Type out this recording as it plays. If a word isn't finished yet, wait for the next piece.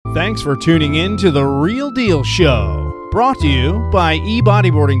Thanks for tuning in to The Real Deal Show, brought to you by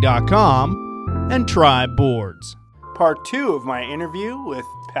ebodyboarding.com and Tribe Boards. Part 2 of my interview with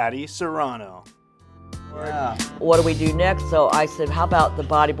Patti Serrano. Yeah. What do we do next? So I said, how about the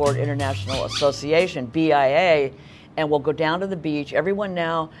Bodyboard International Association, BIA, and we'll go down to the beach. Everyone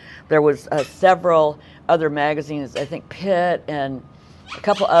now, there was several other magazines, I think Pitt and a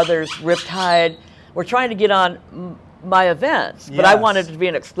couple others, Riptide. We're trying to get on my events, but I wanted it to be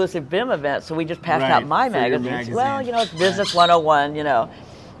an exclusive BIM event, so we just passed out my magazines. Well, you know, it's Business 101, you know.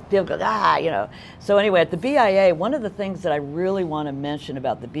 People go, you know. So anyway, at the BIA, one of the things that I really want to mention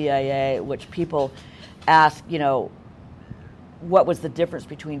about the BIA, which people ask, you know, what was the difference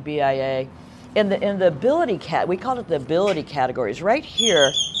between BIA in the ability we called it the ability categories. Right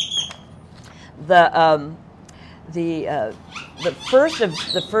here, the first,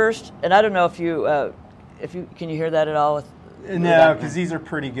 and I don't know if you can you hear that at all? No, because these are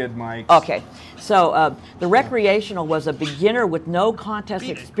pretty good mics. Okay, so the recreational was a beginner with no contest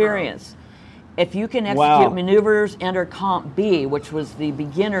experience. If you can execute maneuvers, enter comp B, which was the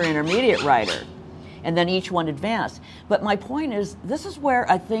beginner intermediate rider, and then each one advanced. But my point is, this is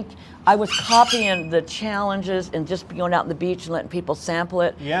where I think I was copying the challenges and just going out on the beach and letting people sample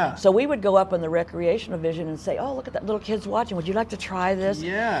it. Yeah. So we would go up in the recreational division and say, oh, look at that little kid's watching. Would you like to try this?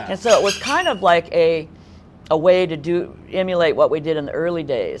 Yeah. And so it was kind of like a way to emulate what we did in the early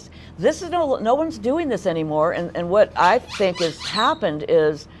days. This is no one's doing this anymore, and what I think has happened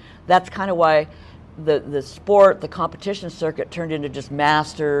is that's kind of why the sport, the competition circuit turned into just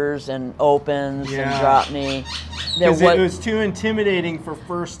masters and opens and drop knee. Because it was too intimidating for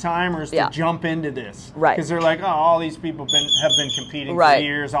first timers to jump into this. Right. Because they're like, oh, all these people have been competing for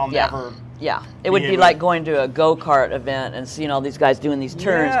years, I'll never. Yeah, it would be like going to a go-kart event and seeing all these guys doing these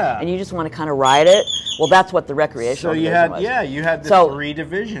turns, and you just want to kind of ride it. Well, that's what the recreational division was. You had the 3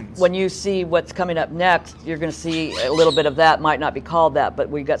 divisions. When you see what's coming up next, you're going to see a little bit of that. Might not be called that, but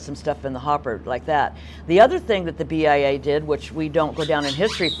we got some stuff in the hopper like that. The other thing that the BIA did, which we don't go down in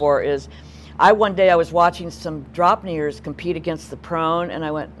history for, is one day I was watching some drop kneers compete against the prone, and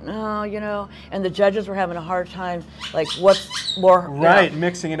I went, no, you know, and the judges were having a hard time, like, what's more... Right,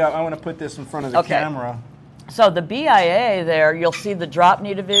 mixing it up. I want to put this in front of the camera. So the BIA there, you'll see the drop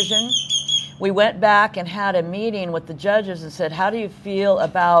knee division. We went back and had a meeting with the judges and said, how do you feel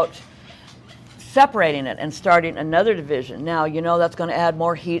about separating it and starting another division? Now, you know, that's going to add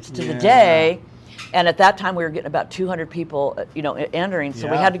more heats to the day. And at that time, we were getting about 200 people, entering. So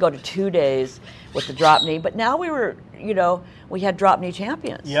we had to go to 2 days with the drop knee. But now we had drop knee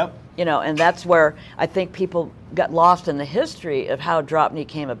champions. Yep. You know, and that's where I think people got lost in the history of how drop knee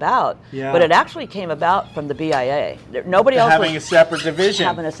came about. Yeah. But it actually came about from the BIA. Nobody else having a separate division.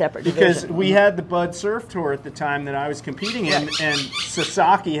 Having a separate because division. We had the Bud Surf Tour at the time that I was competing in, and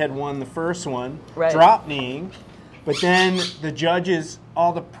Sasaki had won the first one, drop kneeing. But then the judges,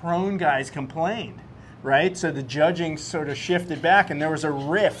 all the prone guys complained, right? So the judging sort of shifted back, and there was a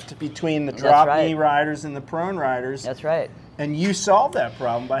rift between the drop knee riders and the prone riders. That's right. And you solved that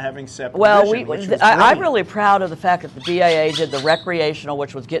problem by having separate division, I'm really proud of the fact that the BIA did the recreational,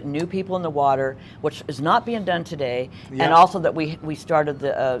 which was getting new people in the water, which is not being done today, and also that we started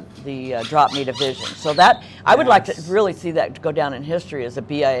the drop knee division. So that I would like to really see that go down in history as a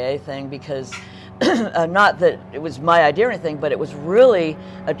BIA thing, because not that it was my idea or anything, but it was really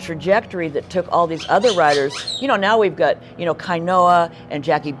a trajectory that took all these other riders. You know, now we've got, Kainoa and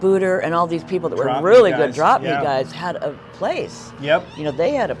Jackie Booter and all these people that were really good drop knee guys had a place. Yep.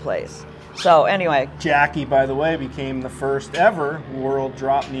 They had a place. So anyway. Jackie, by the way, became the first ever world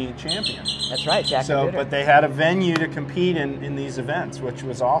drop knee champion. That's right, Jackie Booter. But they had a venue to compete in these events, which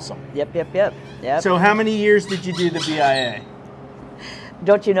was awesome. Yep. So how many years did you do the BIA?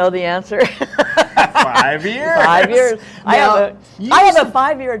 Don't you know the answer? 5 years. 5 years. Now, I have a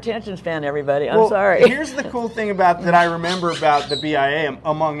 5-year attention span, everybody. I'm sorry. Here's the cool thing that I remember about the BIA,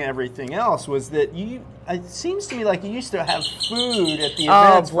 among everything else, was that it seems to me like you used to have food at the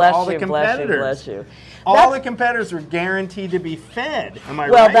events for all the competitors. Bless you. All the competitors were guaranteed to be fed. Am I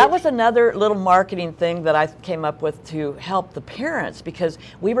right? Well, that was another little marketing thing that I came up with to help the parents, because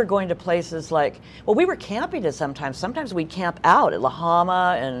we were going to places like, we were camping it sometimes. Sometimes we'd camp out at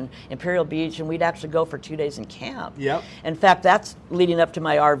Lahama and Imperial Beach, and we'd actually go for 2 days and camp. Yep. In fact, that's leading up to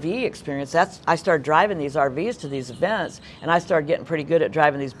my RV experience. I started driving these RVs to these events, and I started getting pretty good at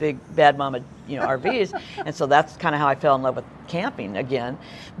driving these big Bad Mama, RVs, and so that's kind of how I fell in love with camping again.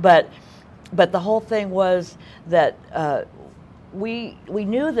 But the whole thing was that we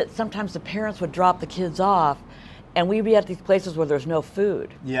knew that sometimes the parents would drop the kids off and we'd be at these places where there's no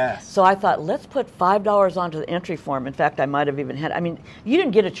food. Yes. So I thought, let's put $5 onto the entry form. In fact, I might have even had, you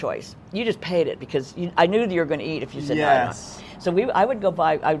didn't get a choice. You just paid it because I knew that you were going to eat if you said yes. no. So I would go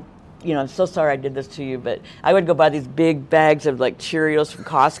buy, I'm so sorry I did this to you, but I would go buy these big bags of like Cheerios from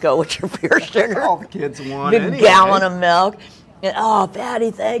Costco, which are pure sugar. All the kids want big gallon of milk. And, Patty,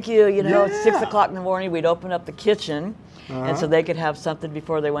 thank you. It's 6 o'clock in the morning. We'd open up the kitchen, and so they could have something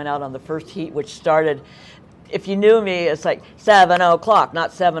before they went out on the first heat, which started, if you knew me, it's like 7 o'clock, not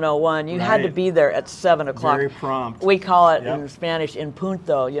 7:01. You had to be there at 7 o'clock. Very prompt. We call it in Spanish, en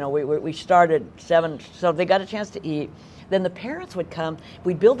punto. We started 7, so they got a chance to eat. Then the parents would come.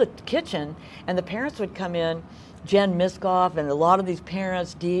 We'd build a kitchen, and the parents would come in. Jen Miskoff and a lot of these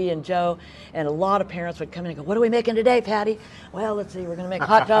parents, Dee and Joe, and a lot of parents would come in and go, what are we making today, Patty? Well, let's see, we're going to make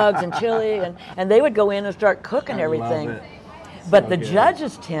hot dogs and chili. And they would go in and start cooking everything. Love it. But the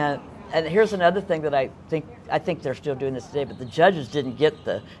judges' tent, and here's another thing that I think they're still doing this today, but the judges didn't get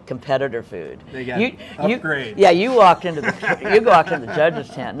the competitor food. They got upgrades. You walked into the judges'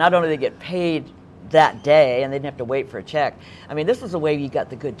 tent. Not only did they get paid that day, and they didn't have to wait for a check. This was the way you got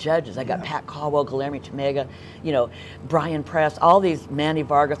the good judges. I got Pat Caldwell, Guillermo Tamega, Brian Press, all these, Manny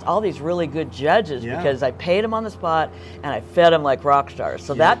Vargas, all these really good judges because I paid them on the spot and I fed them like rock stars.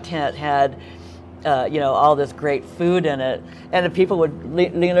 So that tent had, all this great food in it, and the people would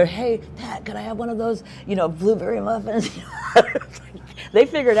lean there, hey, Pat, could I have one of those, blueberry muffins? They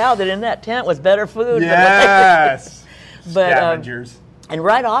figured out that in that tent was better food. Yes. But scavengers. And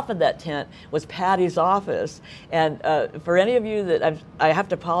right off of that tent was Patty's office. And for any of you that I have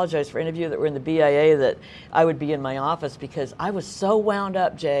to apologize for any of you that were in the BIA that I would be in my office because I was so wound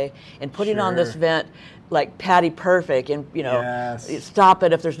up, Jay, in putting on this event like Patty Perfect and stop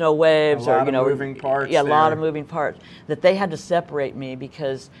it if there's no waves a lot of moving parts. Yeah, a lot of moving parts that they had to separate me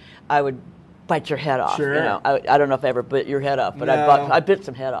because I would bite your head off. Sure. I don't know if I ever bit your head off, but I bit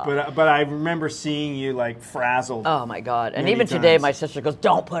some head off. But I remember seeing you like frazzled. Oh my God! And even today, my sister goes,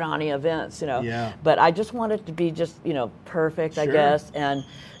 "Don't put on any events," Yeah. But I just want it to be just perfect, I guess. And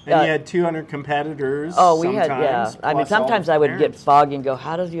you had 200 competitors. Oh, we had sometimes I would get foggy and go,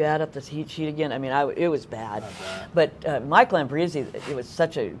 "How did you add up this heat sheet again?" It was bad. But Mike Lambrisi, it was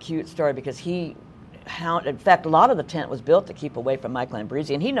such a cute story because he. In fact, a lot of the tent was built to keep away from Mike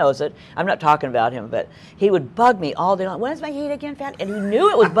Lambrisi, and he knows it. I'm not talking about him, but he would bug me all day long. When's my heat again, Pat? And he knew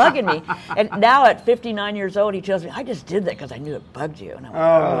it was bugging me. And now at 59 years old, he tells me, I just did that because I knew it bugged you. And I'm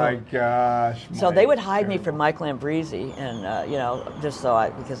like, my gosh. So they would hide me from Mike Lambrisi, and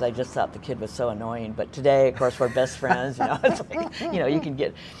because I just thought the kid was so annoying. But today, of course, we're best friends. It's like, you can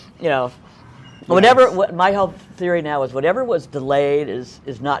get, Whatever. My whole theory now is whatever was delayed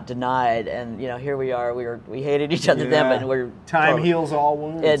is not denied, and here we are. We hated each other then, but we're time heals all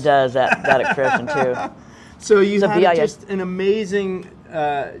wounds. It does that expression too. So you had just an amazing,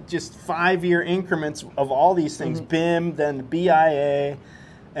 just 5-year increments of all these things. BIM, then the BIA,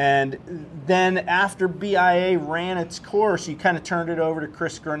 and then after BIA ran its course, you kind of turned it over to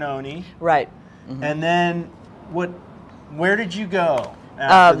Chris Granoni. Right. And then where did you go?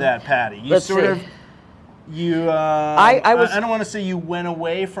 After that, Patty, I don't want to say you went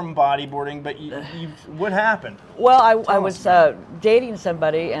away from bodyboarding, but what happened? Well, I was dating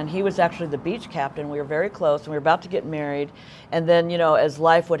somebody, and he was actually the beach captain. We were very close, and we were about to get married. And then, as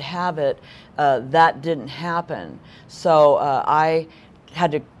life would have it, that didn't happen. So I had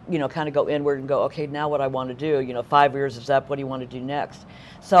to, kind of go inward and go, okay, now what I want to do. 5 years is up. What do you want to do next?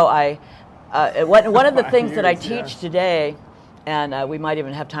 So one of the things that I teach today. And we might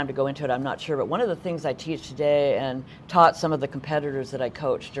even have time to go into it, I'm not sure. But one of the things I teach today and taught some of the competitors that I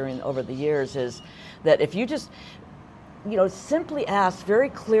coached over the years is that if you just, simply ask very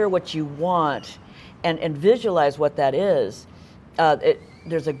clear what you want and visualize what that is,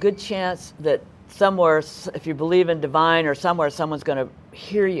 there's a good chance that somewhere, if you believe in divine or somewhere, someone's going to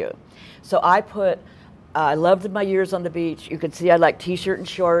hear you. So I loved my years on the beach. You can see I like T-shirt and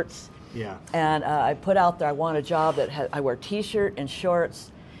shorts. Yeah. And I put out there, I want a job that I wear T-shirt and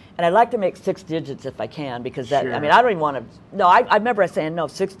shorts, and I'd like to make 6 digits if I can, because I don't even want to. No, I remember saying no,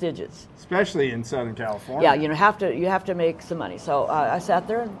 6 digits. Especially in Southern California. Yeah, you have to make some money. So I sat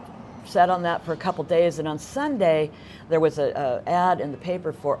there and sat on that for a couple days, and on Sunday there was a ad in the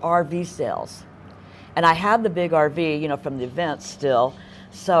paper for RV sales, and I had the big RV, from the event still.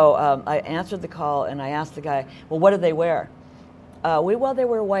 So I answered the call and I asked the guy, well, what do they wear? They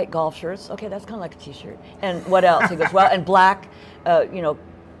wear white golf shirts. Okay, that's kind of like a T-shirt. And what else? He goes, and black,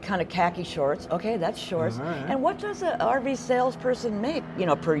 kind of khaki shorts. Okay, that's shorts. Right. And what does an RV salesperson make,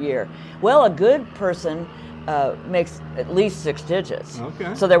 per year? Well, a good person makes at least 6 digits.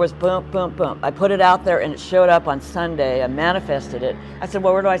 Okay. So there was boom, boom, boom. I put it out there and it showed up on Sunday. I manifested it. I said,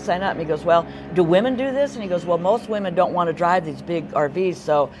 well, where do I sign up? And he goes, well, do women do this? And he goes, well, most women don't want to drive these big RVs.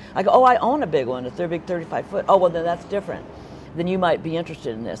 So I go, oh, I own a big one, a big 35-foot. Oh, well, then that's different. Then you might be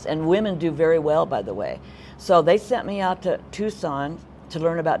interested in this. And women do very well, by the way. So they sent me out to Tucson to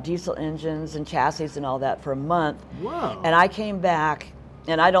learn about diesel engines and chassis and all that for a month. Whoa. And I came back,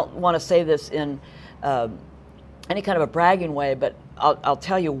 and I don't want to say this in any kind of a bragging way, but I'll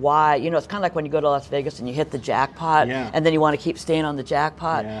tell you why. You know, it's kind of like when you go to Las Vegas and you hit the jackpot, and then you want to keep staying on the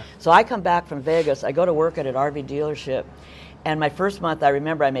jackpot. Yeah. So I come back from Vegas, I go to work at an RV dealership, and my first month, I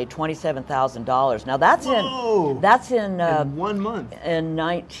remember I made $27,000. Now that's in 1 month. In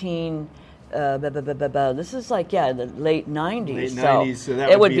 19. This is like in the late 90s. Late 90s, so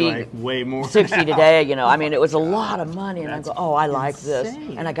that would be like way more 60 now. today, you know. I mean, it was a lot of money, and I go, oh, I like this.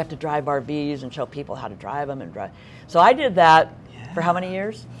 insane. And I got to drive RVs and show people how to drive them and drive. So I did that for how many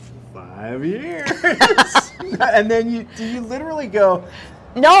years? 5 years. And then do you literally go,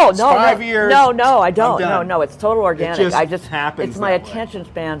 No, 5 years. No, I don't. No, it's total organic. It just happens. It's my attention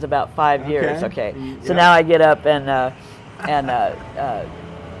span's about 5 years. Okay. So now I get up and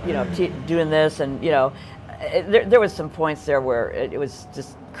you know, doing this, and you know, there was some points there where it was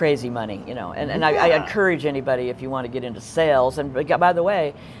just crazy money, you know, and I encourage anybody if you want to get into sales. And by the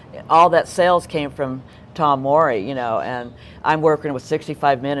way, all that sales came from Tom Morey, you know, and I'm working with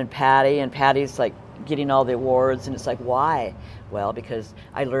 65 Men and Patty's like getting all the awards, and it's like, why? Well, because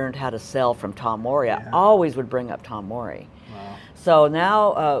I learned how to sell from Tom Morey. I always would bring up Tom Morey. Wow. So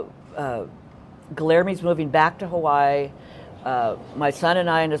now Guillermo's moving back to Hawaii. My son and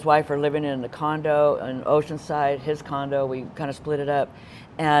I and his wife are living in a condo in Oceanside, his condo. We kind of split it up.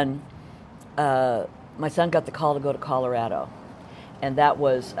 And my son got the call to go to Colorado. And that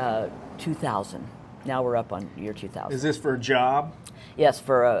was 2000. Now we're up on year 2000. Is this for a job? Yes,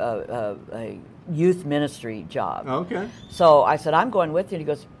 for a youth ministry job. Okay. So I said, I'm going with you. And he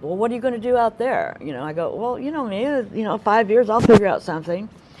goes, well, what are you going to do out there? You know, I go, well, you know me, 5 years, I'll figure out something.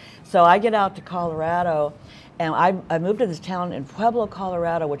 So I get out to Colorado. And I moved to this town in Pueblo,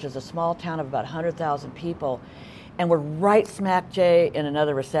 Colorado, which is a small town of about 100,000 people. And we're right smack Jay in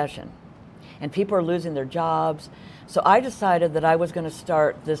another recession. And people are losing their jobs. So I decided that I was going to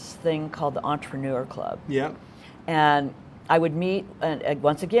start this thing called the Entrepreneur Club. Yeah. And I would meet, and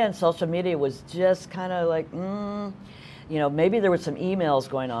once again, social media was just kind of like, maybe there was some emails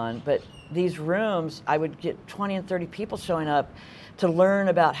going on. But these rooms, I would get 20 and 30 people showing up to learn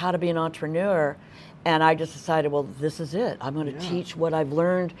about how to be an entrepreneur. And I just decided, well, this is it. I'm going to teach what I've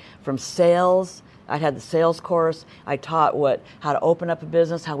learned from sales. I had the sales course. I taught how to open up a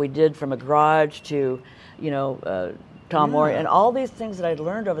business, how we did from a garage to, Tom Morey, and all these things that I'd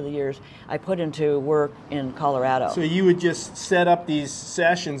learned over the years, I put into work in Colorado. So you would just set up these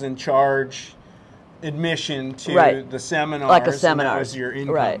sessions and charge admission to the seminars, like a seminar. And that was your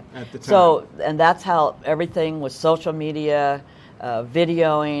income at the time. So, and that's how everything was social media,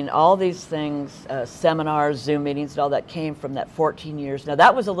 videoing, all these things, seminars, Zoom meetings, and all that came from that 14 years. Now,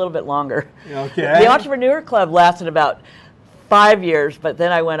 that was a little bit longer. Okay. The Entrepreneur Club lasted about 5 years, but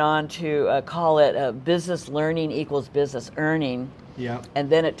then I went on to call it business learning equals business earning. Yeah. And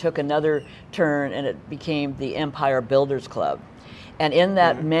then it took another turn, and it became the Empire Builders Club. And in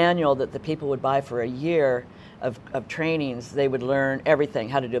that manual that the people would buy for a year of trainings, they would learn everything,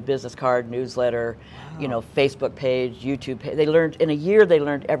 how to do a business card, newsletter, Facebook page, YouTube page. They learned, in a year, they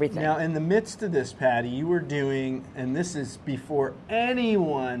learned everything. Now, in the midst of this, Patti, you were doing, and this is before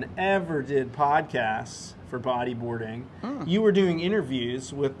anyone ever did podcasts for bodyboarding, you were doing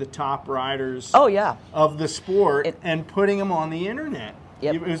interviews with the top riders of the sport and putting them on the internet.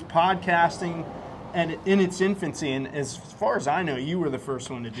 Yep. It was podcasting and in its infancy, and as far as I know, you were the first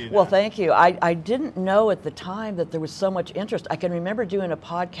one to do that. Well, thank you. I didn't know at the time that there was so much interest. I can remember doing a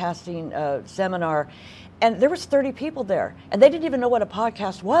podcasting seminar, and there was 30 people there, and they didn't even know what a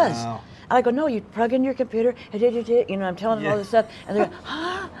podcast was. Wow. And I go, no, you plug in your computer, and I'm telling them all this stuff, and they're like,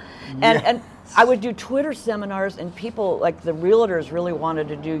 huh? And I would do Twitter seminars, and people, like the realtors really wanted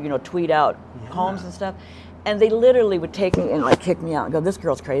to do, tweet out homes and stuff, and they literally would take me and kick me out and go, this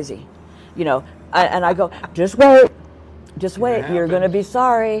girl's crazy. And I go, just wait, you're going to be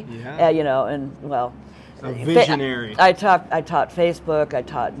sorry. Yeah. A visionary. I taught Facebook, I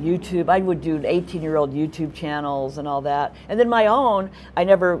taught YouTube. I would do 18-year-old YouTube channels and all that. And then my own, I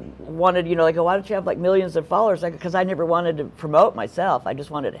never wanted, why don't you have millions of followers? Because I never wanted to promote myself. I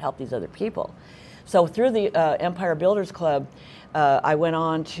just wanted to help these other people. So through the Empire Builders Club, I went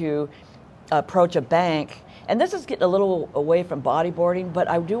on to approach a bank. And this is getting a little away from bodyboarding, but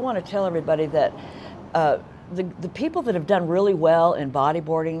I do want to tell everybody that the people that have done really well in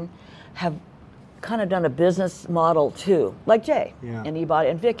bodyboarding have kind of done a business model too, like Jay and eBody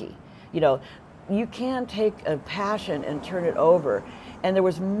and Vicky. You know, you can take a passion and turn it over. And there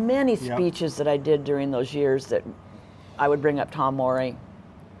was many speeches that I did during those years that I would bring up Tom Morey.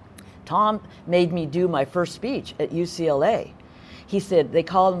 Tom made me do my first speech at UCLA. He said they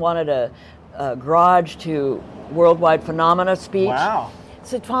wanted a garage to worldwide phenomena speech. Wow. I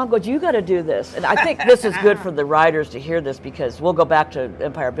said, Tom goes, you got to do this. And I think this is good for the writers to hear this, because we'll go back to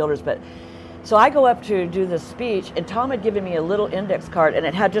Empire Builders. But so I go up to do this speech, and Tom had given me a little index card, and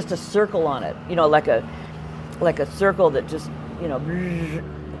it had just a circle on it, you know, like a circle that just, you know,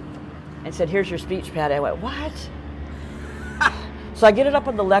 and said, here's your speech, Patty. I went, what? So I get it up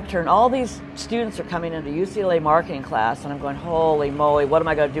on the lectern. All these students are coming into UCLA marketing class, and I'm going, holy moly, what am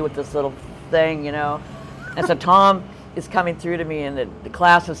I going to do with this little thing, you know? And so Tom is coming through to me, and the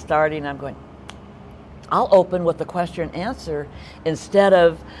class is starting, and I'm going, I'll open with the question and answer instead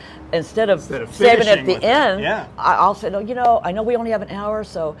of saving it at the end. I'll say, no, you know, I know we only have an hour,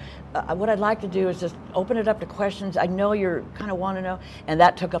 so what I'd like to do is just open it up to questions. I know you're kind of want to know. And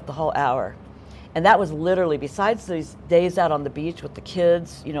that took up the whole hour. And that was literally, besides these days out on the beach with the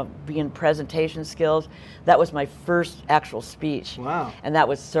kids, you know, being presentation skills, that was my first actual speech. Wow. And that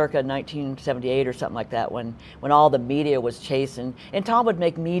was circa 1978 or something like that, when all the media was chasing. And Tom would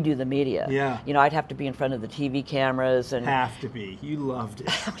make me do the media. Yeah. You know, I'd have to be in front of the TV cameras. And have to be. You loved it.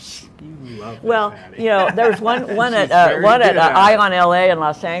 You loved it, well, Patty. you know, there was one at Ion LA in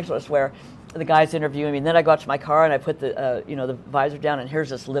Los Angeles where the guy's interviewing me, and then I go out to my car and I put the the visor down, and here's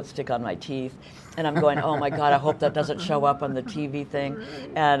this lipstick on my teeth, and I'm going, oh my God, I hope that doesn't show up on the TV thing,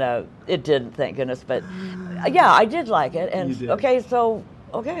 and it didn't, thank goodness. But yeah, I did like it, and okay, so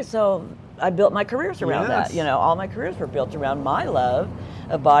I built my careers around that. You know, all my careers were built around my love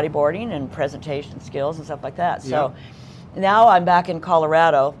of bodyboarding and presentation skills and stuff like that. So now I'm back in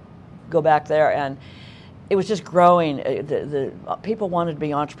Colorado, go back there, and it was just growing. The people wanted to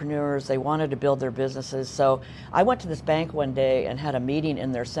be entrepreneurs. They wanted to build their businesses. So I went to this bank one day and had a meeting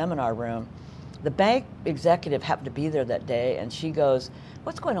in their seminar room. The bank executive happened to be there that day, and she goes,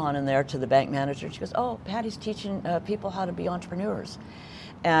 what's going on in there, to the bank manager? She goes, oh, Patty's teaching people how to be entrepreneurs.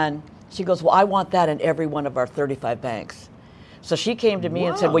 And she goes, well, I want that in every one of our 35 banks. So she came to me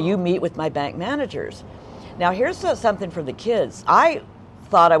and said, will you meet with my bank managers? Now here's something for the kids. I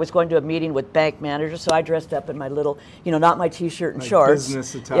thought I was going to a meeting with bank managers, so I dressed up in my little, you know, not my t-shirt and shorts.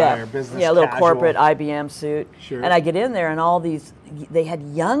 Business attire, business a little casual. Corporate IBM suit. Sure. And I get in there, and all these, they had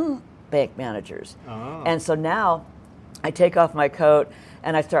young bank managers. Oh. And so now I take off my coat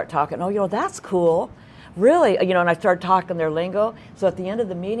and I start talking, oh, you know, that's cool. Really? You know, and I start talking their lingo. So at the end of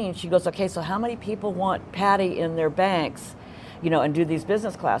the meeting, she goes, okay, so how many people want Patty in their banks, you know, and do these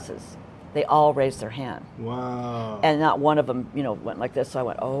business classes? They all raised their hand. Wow. And not one of them, you know, went like this. So I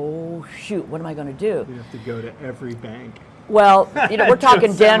went, oh, shoot, what am I going to do? You have to go to every bank. Well, you know, we're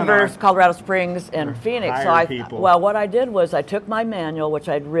talking Denver, Colorado Springs, and Phoenix. So what I did was I took my manual, which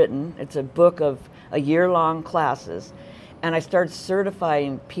I'd written. It's a book of a year-long classes. And I started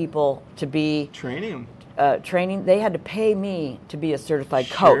certifying people to be... Training them. They had to pay me to be a certified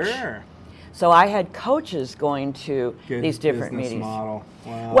coach. Sure. So I had coaches going to these different meetings. Model.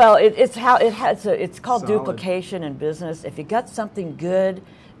 Wow. Well, it's called duplication in business. If you got something good,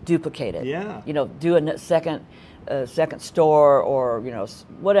 duplicate it. Yeah. You know, do a second store, or, you know,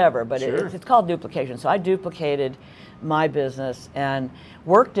 whatever. But it's called duplication. So I duplicated my business and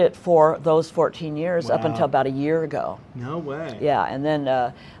worked it for those 14 years up until about a year ago. No way. Yeah, and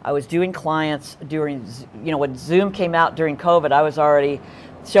then I was doing clients during, you know, when Zoom came out during COVID, I was already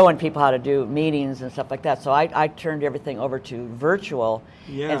showing people how to do meetings and stuff like that. So I turned everything over to virtual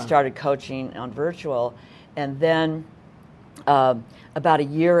and started coaching on virtual. And then about a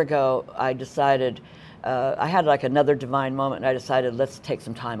year ago, I decided, I had like another divine moment, and I decided, let's take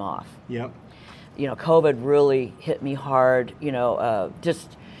some time off. Yep. You know, COVID really hit me hard. You know,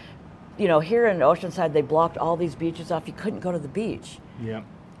 just, you know, here in Oceanside, they blocked all these beaches off. You couldn't go to the beach. Yep.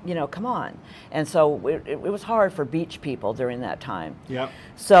 You know, come on. And so it was hard for beach people during that time. Yep.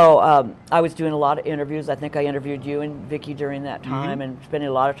 So I was doing a lot of interviews. I think I interviewed you and Vicky during that time, and spending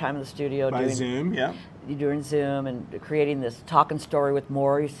a lot of time in the studio doing Zoom, doing Zoom, and creating this Talking Story with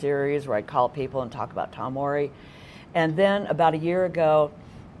Morey series where I'd call people and talk about Tom Morey. And then about a year ago,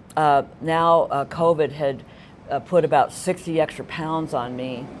 COVID had put about 60 extra pounds on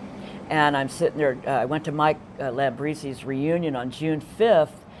me. And I'm sitting there, I went to Mike Lambrisi's reunion on June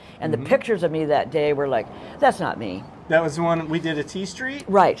 5th, and the pictures of me that day were like, that's not me. That was the one we did at T Street?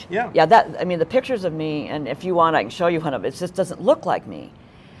 Right. Yeah. Yeah, the pictures of me, and if you want, I can show you one of it. It just doesn't look like me.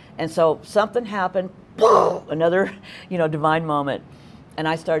 And so something happened, another, divine moment. And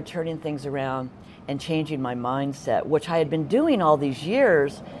I started turning things around and changing my mindset, which I had been doing all these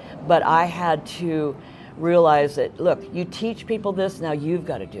years, but I had to realize that, look, you teach people this, now you've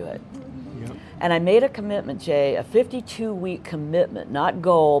got to do it. Yep. And I made a commitment, Jay, a 52-week commitment, not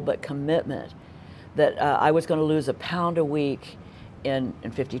goal, but commitment, that I was going to lose 1 pound a week in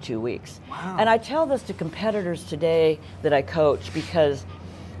 52 weeks. Wow. And I tell this to competitors today that I coach, because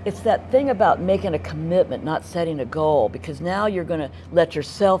it's that thing about making a commitment, not setting a goal, because now you're going to let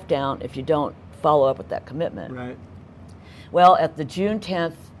yourself down if you don't follow up with that commitment. Right. Well, at the June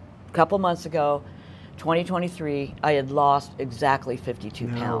 10th, a couple months ago, 2023, I had lost exactly 52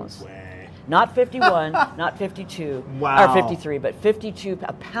 pounds. No way. Not 51, not 52, wow. or 53, but 52,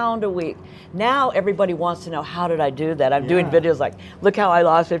 1 pound a week. Now everybody wants to know, how did I do that? I'm doing videos like, look how I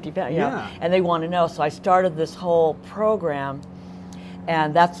lost 50 pounds, and they want to know. So I started this whole program,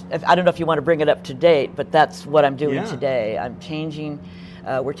 and I don't know if you want to bring it up to date, but that's what I'm doing today. I'm changing,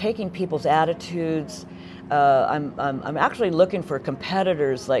 we're taking people's attitudes. I'm actually looking for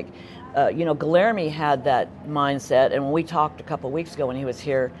competitors like, Guilherme had that mindset, and when we talked a couple weeks ago when he was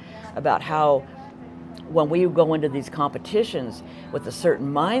here about how when we go into these competitions with a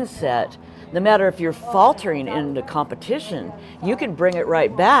certain mindset, no matter if you're faltering in the competition, you can bring it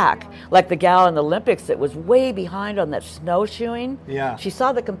right back. Like the gal in the Olympics that was way behind on that snowshoeing. Yeah. She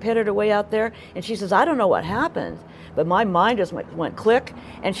saw the competitor way out there, and she says, I don't know what happened, but my mind just went click,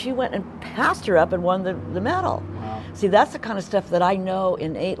 and she went and passed her up and won the medal. Wow. See, that's the kind of stuff that I know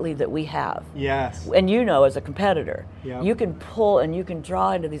innately that we have. Yes. And as a competitor, Yep. you can pull and you can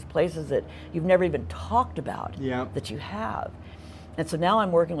draw into these places that you've never even talked about Yep. that you have. And so now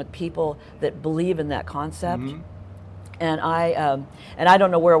I'm working with people that believe in that concept. Mm-hmm. And I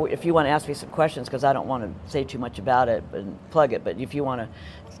don't know if you want to ask me some questions, because I don't want to say too much about it and plug it, but if you want to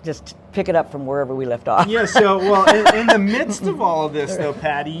just pick it up from wherever we left off. Yeah, so, well, in the midst of all of this, though,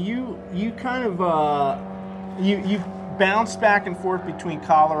 Patti, you kind of, you bounced back and forth between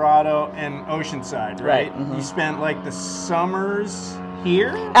Colorado and Oceanside, right? Mm-hmm. You spent, like, the summers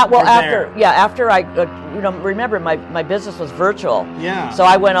here? After I, remember my business was virtual. Yeah. So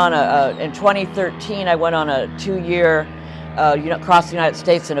I went on in 2013, I went on a 2-year, across the United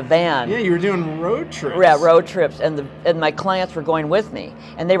States in a van. Yeah, you were doing road trips. Yeah, road trips, and my clients were going with me,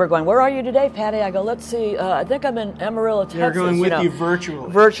 and they were going, "Where are you today, Patti?" I go, "Let's see, I think I'm in Amarillo, Texas." They're going with you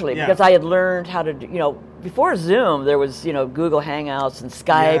virtually. Virtually, because I had learned how to do, before Zoom, there was, Google Hangouts and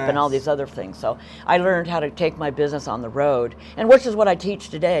Skype and all these other things. So I learned how to take my business on the road, and which is what I teach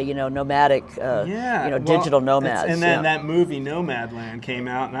today, nomadic, digital nomads. And then that movie Nomadland came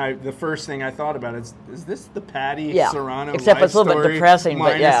out, and the first thing I thought about is this the Patti Serrano except life it's a little story bit depressing,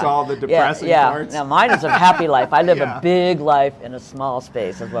 minus all the depressing parts? Now mine is a happy life. I live a big life in a small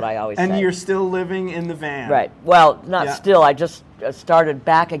space, is what I always say. And you're still living in the van. Right. Well, not still. I just started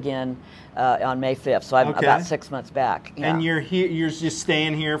back again on May 5th, so I'm about 6 months back. Yeah. And you're here. You're just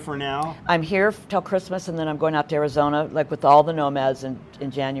staying here for now. I'm here till Christmas, and then I'm going out to Arizona, like with all the nomads in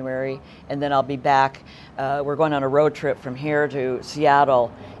January, and then I'll be back. We're going on a road trip from here to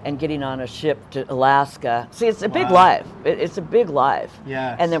Seattle and getting on a ship to Alaska. See, it's a big life. It's a big life.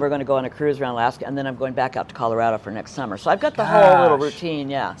 Yes. And then we're going to go on a cruise around Alaska, and then I'm going back out to Colorado for next summer. So I've got the whole little routine.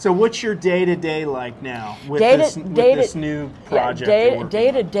 Yeah. So what's your day-to-day like now with this new project?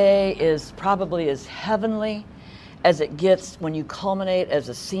 Day-to-day is probably as heavenly as it gets when you culminate as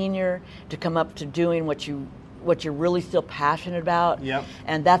a senior to come up to doing what you're really still passionate about. Yep.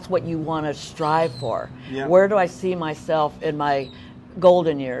 And that's what you want to strive for. Yep. Where do I see myself in my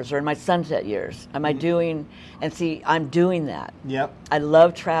golden years or in my sunset years? Am I doing, and see, I'm doing that. Yep. I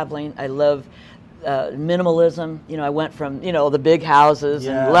love traveling. I love minimalism. I went from, the big houses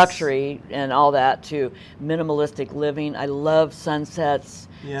and luxury and all that to minimalistic living. I love sunsets,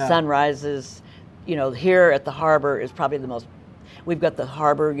 sunrises. Here at the harbor is probably the most, we've got the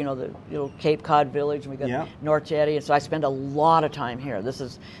harbor, the Cape Cod Village, and we've got North Jetty, and so I spend a lot of time here.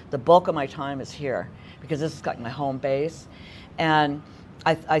 The bulk of my time is here, because this is like my home base. And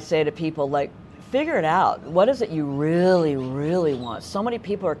I say to people, like, figure it out. What is it you really, really want? So many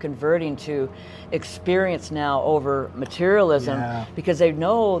people are converting to experience now over materialism because they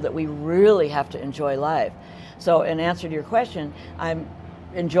know that we really have to enjoy life. So in answer to your question, I'm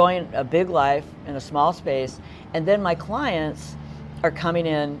enjoying a big life in a small space, and then my clients are coming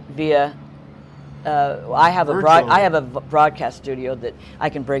in via I have a broadcast studio that I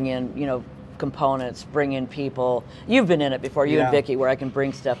can bring in, components, bring in people. You've been in it before, you and Vicki, where I can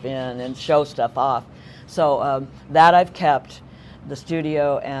bring stuff in and show stuff off. So that I've kept, the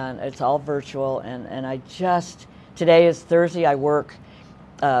studio, and it's all virtual. And I today is Thursday, I work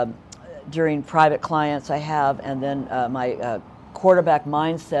during private clients I have, and then my quarterback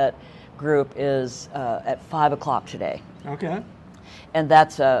mindset group is at 5 o'clock today. Okay. And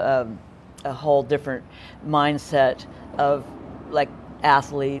that's a whole different mindset of like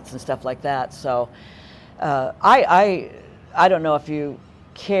athletes and stuff like that. So I don't know if you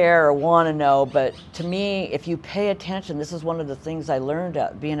care or want to know, but to me, if you pay attention, this is one of the things I learned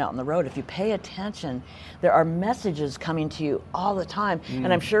being out on the road. If you pay attention, there are messages coming to you all the time.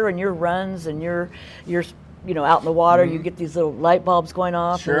 And I'm sure in your runs and you're out in the water, you get these little light bulbs going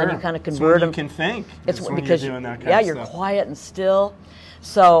off, and then you kind of convert them. You can think. It's when because you're doing that kind of you're stuff. quiet and still.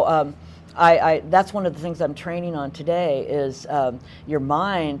 So I that's one of the things I'm training on today is your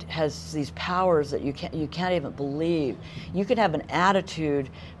mind has these powers that you can't even believe. You can have an attitude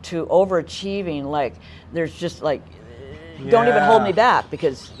to overachieving, like there's just like don't even hold me back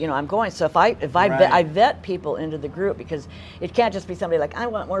because I'm going. So if I vet people into the group, because it can't just be somebody like I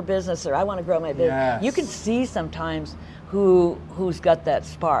want more business or I want to grow my business. Yes. You can see sometimes who's got that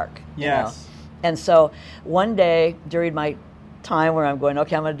spark. Yes. And so one day during my time where I'm going,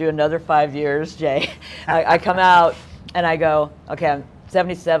 okay, I'm going to do another 5 years, Jay. I come out and I go, okay, I'm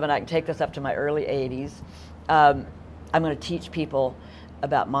 77. I can take this up to my early 80s. I'm going to teach people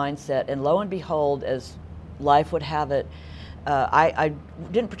about mindset. And lo and behold, as life would have it, I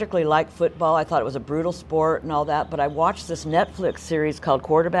didn't particularly like football. I thought it was a brutal sport and all that. But I watched this Netflix series called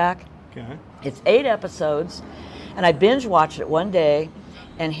Quarterback. Okay. It's 8 episodes, and I binge watched it one day.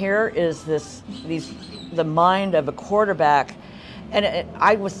 And here is the mind of a quarterback. And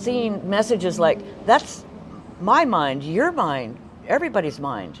I was seeing messages like, that's my mind, your mind, everybody's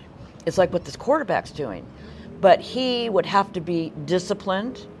mind. It's like what this quarterback's doing. But he would have to be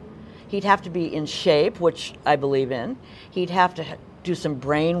disciplined. He'd have to be in shape, which I believe in. He'd have to do some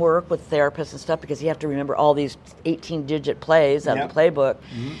brain work with therapists and stuff because you have to remember all these 18-digit plays out of the playbook.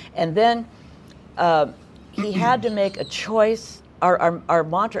 Mm-hmm. And then he had to make a choice. Our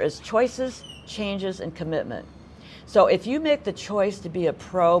mantra is choices, changes, and commitment. So if you make the choice to be a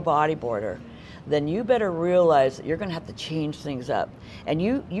pro bodyboarder, then you better realize that you're going to have to change things up. And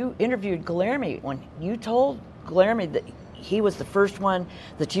you interviewed Guilherme when you told Guilherme that he was the first one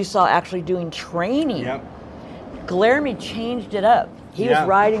that you saw actually doing training. Yep. Guilherme changed it up. He was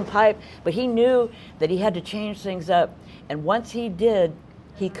riding pipe, but he knew that he had to change things up. And once he did,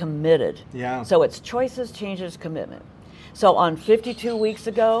 he committed. Yeah. So it's choices, changes, commitment. So on 52 weeks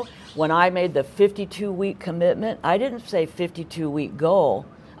ago, when I made the 52-week commitment, I didn't say 52-week goal.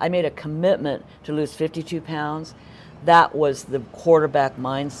 I made a commitment to lose 52 pounds. That was the quarterback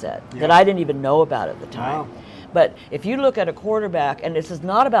mindset that I didn't even know about at the time. Wow. But if you look at a quarterback, and this is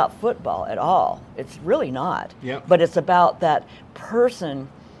not about football at all, it's really not, but it's about that person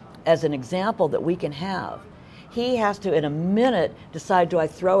as an example that we can have. He has to, in a minute, decide, do I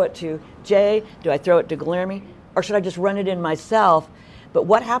throw it to Jay? Do I throw it to Guilherme? Or should I just run it in myself? But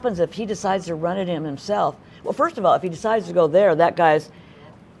what happens if he decides to run it in himself? Well, first of all, if he decides to go there,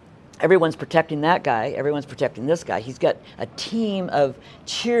 everyone's protecting that guy, everyone's protecting this guy. He's got a team of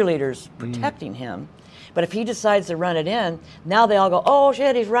cheerleaders protecting him. But if he decides to run it in, now they all go, oh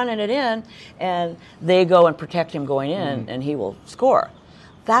shit, he's running it in, and they go and protect him going in, and he will score.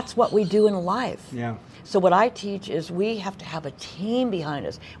 That's what we do in life. Yeah. So what I teach is we have to have a team behind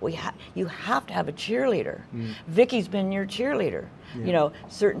us. You have to have a cheerleader. Vicky's been your cheerleader. Yeah.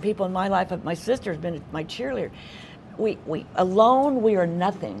 Certain people in my life, my sister's been my cheerleader. We alone we are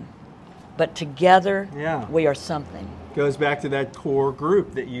nothing, but together we are something. Goes back to that core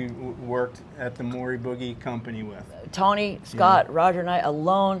group that you worked at the Maury Boogie Company with. Tony, Scott, Roger, and I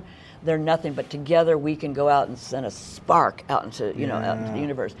alone. They're nothing, but together we can go out and send a spark out into out into the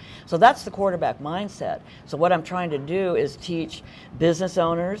universe. So that's the quarterback mindset. So what I'm trying to do is teach business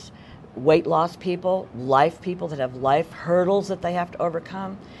owners, weight loss people, life people that have life hurdles that they have to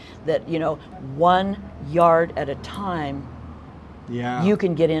overcome, that 1 yard at a time, you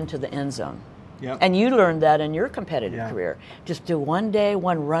can get into the end zone. Yep. And you learned that in your competitive career. Just do one day,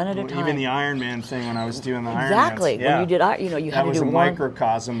 one run at a time. Even the Ironman thing when I was doing the Ironman. Exactly. When you did, you had to do one. That was a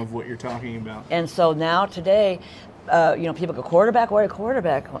microcosm of what you're talking about. And so now today, people go, quarterback, what a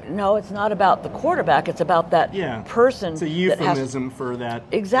quarterback. No, it's not about the quarterback. It's about that person. It's a euphemism for that,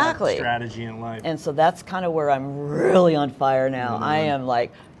 exactly. That strategy in life. And so that's kind of where I'm really on fire now. I am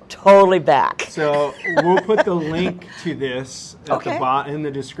like totally back. So we'll put the link to this at in the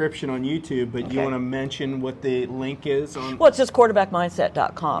description on YouTube, but you want to mention what the link is on? Well, it's just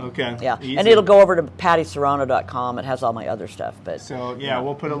quarterbackmindset.com. Okay. Yeah. Easy. And it'll go over to pattyserrano.com. It has all my other stuff. But so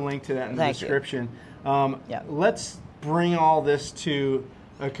we'll put a link to that in the description. Let's bring all this to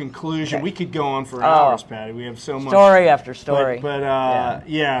a conclusion. Okay. We could go on for hours, Patti. We have so much. Story after story. But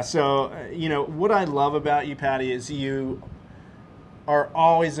so, what I love about you, Patti, is you are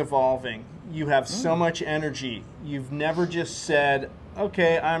always evolving. You have so much energy. You've never just said,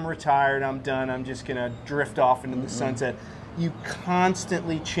 okay, I'm retired, I'm done, I'm just going to drift off into the sunset. You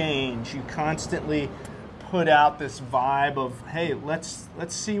constantly change. You constantly put out this vibe of, hey, let's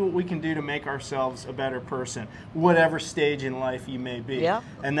see what we can do to make ourselves a better person, whatever stage in life you may be. Yeah.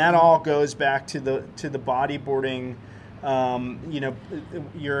 And that all goes back to the bodyboarding,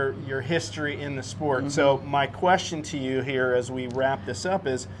 your history in the sport. So my question to you here as we wrap this up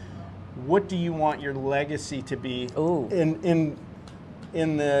is, what do you want your legacy to be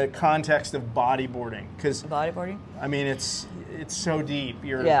in the context of bodyboarding? Because bodyboarding, I mean, it's so deep,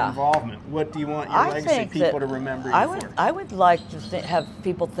 your involvement. What do you want your legacy people to remember you for? I would like to have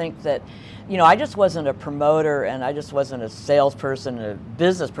people think that, I just wasn't a promoter and I just wasn't a salesperson, a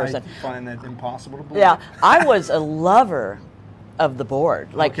business person. I find that impossible to believe. Yeah, I was a lover of the board.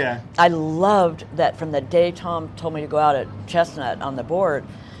 I loved that from the day Tom told me to go out at Chestnut on the board.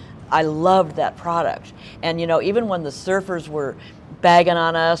 I loved that product. And, even when the surfers were bagging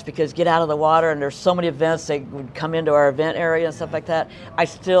on us because get out of the water, and there's so many events, they would come into our event area and stuff like that, I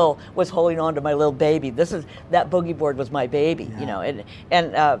still was holding on to my little baby. That boogie board was my baby,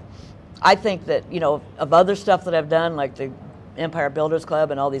 and I think that, of other stuff that I've done, like the Empire Builders Club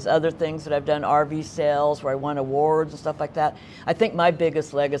and all these other things that I've done, RV sales where I won awards and stuff like that, I think my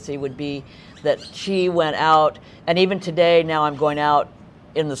biggest legacy would be that she went out, and even today now I'm going out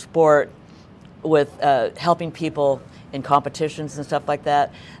in the sport with helping people in competitions and stuff like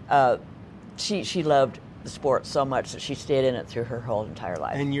that. She loved the sport so much that she stayed in it through her whole entire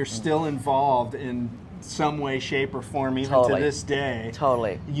life. And you're still involved in some way, shape, or form, even to this day.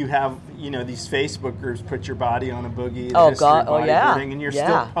 Totally. You have, these Facebook groups, Put Your Body on a Boogie, oh God, oh yeah, and you're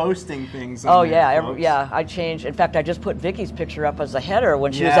still posting things on there, I changed. In fact, I just put Vicky's picture up as a header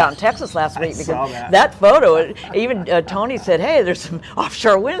when she was out in Texas last week, because that photo, even Tony said, hey, there's some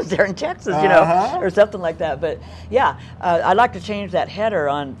offshore winds there in Texas, or something like that. But I'd like to change that header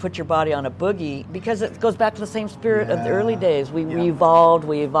on Put Your Body on a Boogie, because it goes back to the same spirit of the early days. We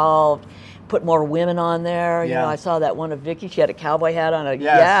evolved, put more women on there. I saw that one of Vicky. She had a cowboy hat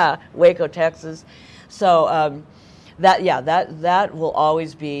on. Waco, Texas. So that will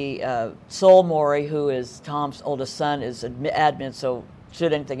always be. Sol Morey, who is Tom's oldest son, is admin. So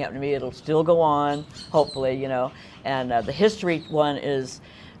should anything happen to me, it'll still go on. Hopefully, And the history one is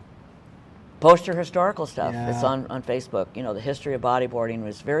post your historical stuff. Yeah. It's on Facebook. The history of bodyboarding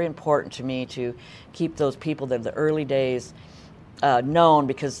was very important to me to keep those people that in the early days known,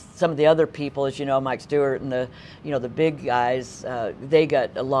 because some of the other people, as you know, Mike Stewart and the big guys, they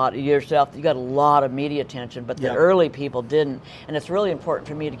got a lot. You got a lot of media attention, but the early people didn't. And it's really important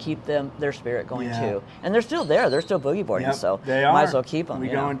for me to keep their spirit going too. And they're still there. They're still boogie boarding. So they are. Might as well keep them. We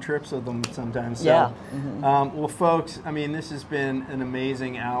go on trips with them sometimes. So, well, folks, I mean, this has been an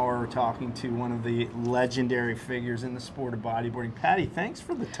amazing hour talking to one of the legendary figures in the sport of bodyboarding. Patti, thanks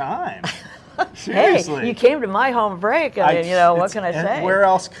for the time. Seriously. Hey, you came to my home break. I mean, what can I say? Where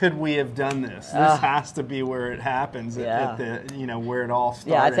else could we have done this? This has to be where it happens, at the, where it all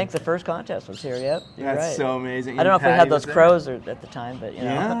started. Yeah, I think the first contest was here, yep. You're That's right. so amazing. I don't know if we had those crows at the time, but,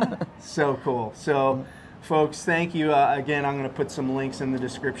 Yeah, so cool. So, folks, thank you. Again, I'm going to put some links in the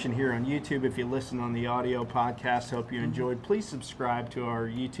description here on YouTube. If you listen on the audio podcast, hope you enjoyed. Please subscribe to our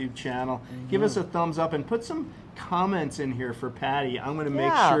YouTube channel. Give us a thumbs up and put some comments in here for Patti. I'm going to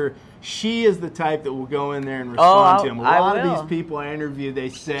make sure she is the type that will go in there and respond to them. A lot of these people I interview, they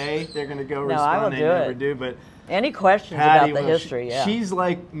say they're going to go respond. They never do. But any questions about the history? She's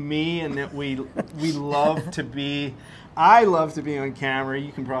like me in that we love to be. I love to be on camera.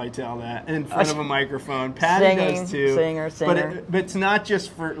 You can probably tell that, in front of a microphone. Patti does too. Singer. But it's not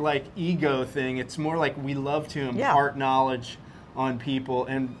just for like ego thing. It's more like we love to impart knowledge on people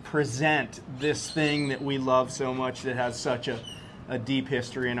and present this thing that we love so much, that has such a deep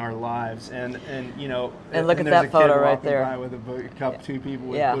history in our lives. And look at that photo right there. By with two people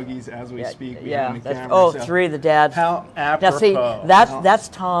with boogies as we speak behind the camera. Oh, three, the dad. How apropos. Now see, that's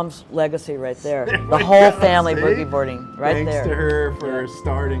Tom's legacy right there. The whole family boogie boarding right there. Thanks to her for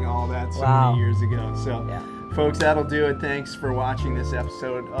starting all that so many years ago. So, folks, that'll do it. Thanks for watching this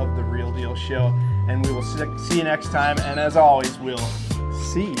episode of The Real Deal Show. And we will see you next time. And as always, we'll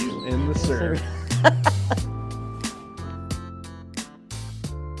see you in the surf.